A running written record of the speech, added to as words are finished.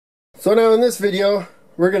So now in this video,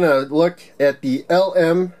 we're going to look at the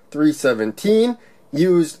LM317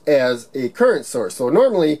 used as a current source. So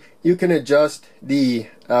normally you can adjust the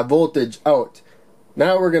voltage out.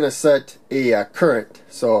 Now we're going to set a current.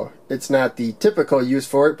 So it's not the typical use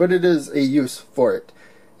for it, but it is a use for it.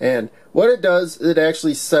 And what it does, it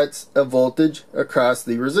actually sets a voltage across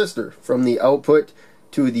the resistor from the output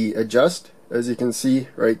to the adjust. As you can see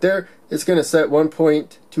right there, it's going to set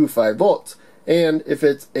 1.25 volts. And if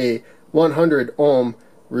it's a 100 ohm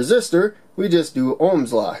resistor, we just do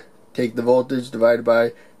Ohm's law. Take the voltage divided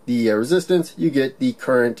by the resistance, you get the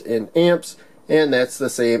current in amps, and that's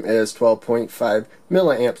the same as 12.5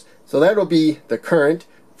 milliamps. So that'll be the current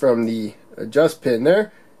from the adjust pin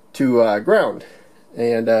there to ground.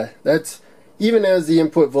 And that's even as the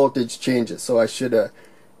input voltage changes. So I should have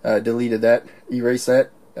deleted that, erase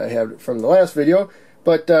that. I have it from the last video,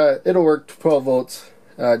 but it'll work 12 volts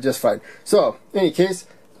just fine. So in any case,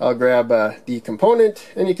 I'll grab the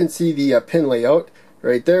component, and you can see the pin layout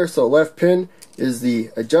right there. So left pin is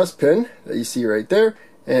the adjust pin that you see right there,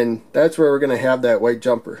 and that's where we're going to have that white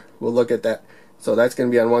jumper. We'll look at that. So that's going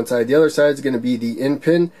to be on one side. The other side is going to be the in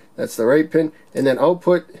pin. That's the right pin, and then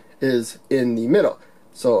output is in the middle.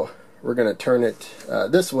 So we're going to turn it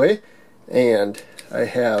this way, and I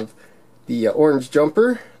have the orange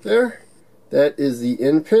jumper there. That is the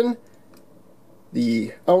in pin.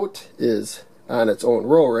 The out is on its own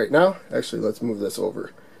row right now. Actually, let's move this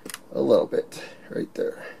over a little bit right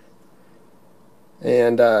there.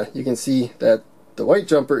 And you can see that the white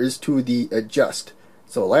jumper is to the adjust.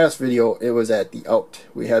 So last video it was at the out.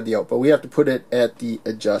 We had the out, but we have to put it at the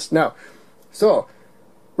adjust now. So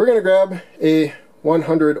we're going to grab a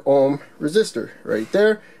 100 ohm resistor right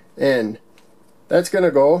there, and that's going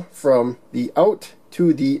to go from the out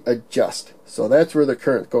to the adjust. So that's where the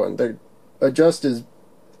current going. The adjust is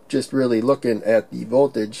just really looking at the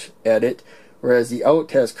voltage at it, whereas the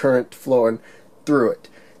out has current flowing through it.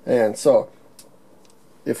 And so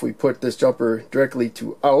if we put this jumper directly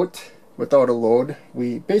to out without a load,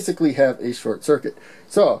 we basically have a short circuit.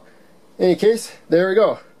 So in any case, there we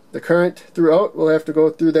go. The current throughout will have to go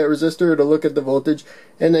through that resistor to look at the voltage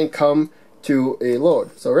and then come to a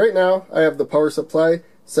load. So right now I have the power supply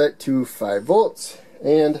set to 5 volts,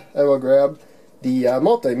 and I will grab the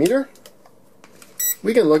multimeter.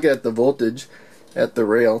 We can look at the voltage at the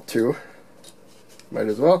rail too, might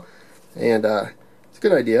as well, and it's a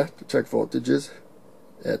good idea to check voltages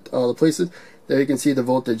at all the places. There you can see the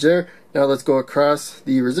voltage there. Now let's go across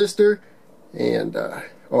the resistor, and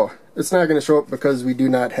oh, it's not going to show up because we do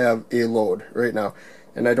not have a load right now,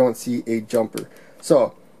 and I don't see a jumper.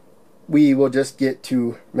 So we will just get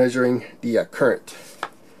to measuring the current.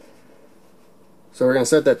 So we're going to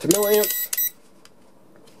set that to milliamps,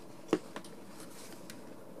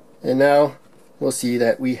 and now we'll see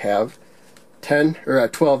that we have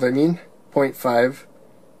 0.5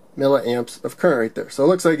 milliamps of current right there. So it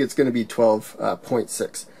looks like it's going to be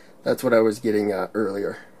 12.6. That's what I was getting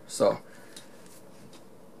earlier. So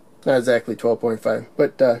not exactly 12.5,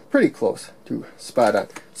 but pretty close to spot on.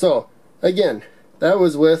 So again, that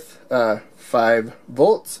was with 5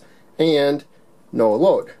 volts and no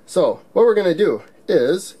load. So what we're going to do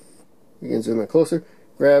is, you can zoom in closer,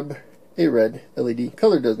 grab a red LED.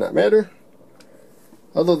 Color does not matter,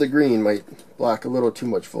 although the green might block a little too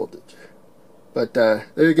much voltage. But there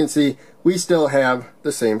you can see we still have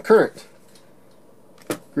the same current.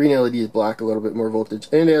 Green LEDs block a little bit more voltage,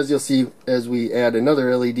 and as you'll see as we add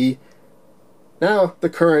another LED, now the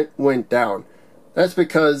current went down. That's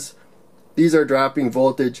because these are dropping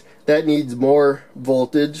voltage. That needs more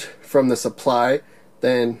voltage from the supply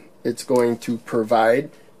than it's going to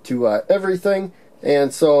provide to everything,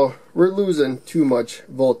 and so we're losing too much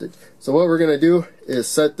voltage. So what we're going to do is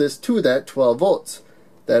set this to that 12 volts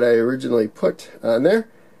that I originally put on there,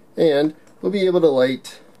 and we'll be able to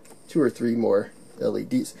light 2 or 3 more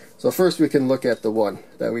LEDs. So first we can look at the one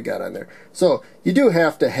that we got on there. So you do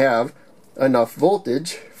have to have enough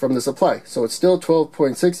voltage from the supply. So it's still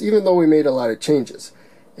 12.6 even though we made a lot of changes.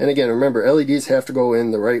 And again, remember, LEDs have to go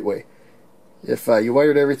in the right way. If you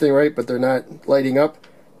wired everything right but they're not lighting up,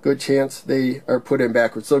 good chance they are put in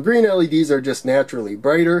backwards. So green LEDs are just naturally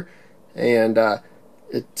brighter, and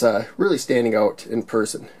it's really standing out in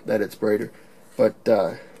person that it's brighter. But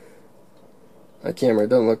on camera it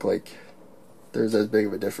doesn't look like there's as big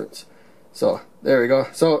of a difference. So there we go.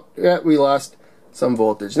 So yeah, we lost some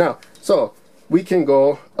voltage. Now, so we can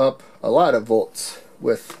go up a lot of volts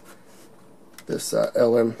with this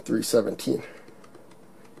LM317.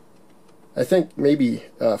 I think maybe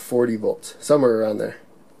 40 volts, somewhere around there.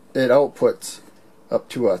 It outputs up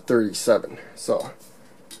to 37. So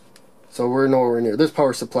So we're nowhere near. This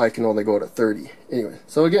power supply can only go to 30. Anyway,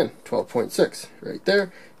 so again, 12.6 right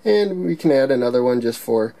there. And we can add another one just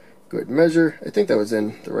for good measure. I think that was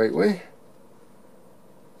in the right way.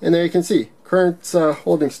 And there you can see, current's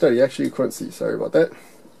holding steady. Actually, you couldn't see, sorry about that.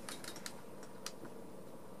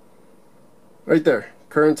 Right there,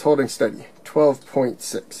 current's holding steady,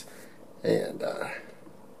 12.6. And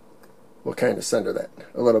we'll kind of center that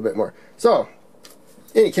a little bit more. So,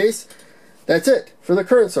 in any case, that's it for the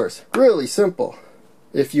current source. Really simple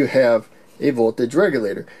if you have a voltage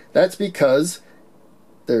regulator. That's because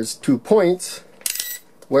there's 2 points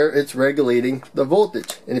where it's regulating the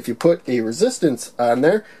voltage. And if you put a resistance on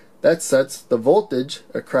there, that sets the voltage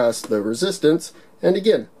across the resistance. And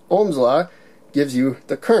again, Ohm's law gives you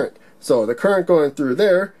the current. So the current going through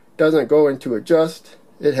there doesn't go into adjust.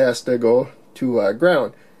 It has to go to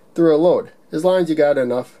ground through a load, as long as you got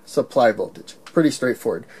enough supply voltage. Pretty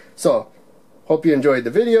straightforward. So, hope you enjoyed the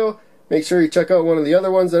video. Make sure you check out one of the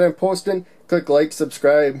other ones that I'm posting. Click like,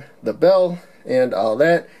 subscribe, the bell, and all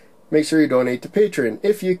that. Make sure you donate to Patreon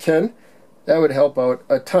if you can. That would help out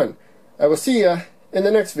a ton. I will see ya in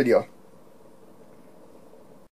the next video.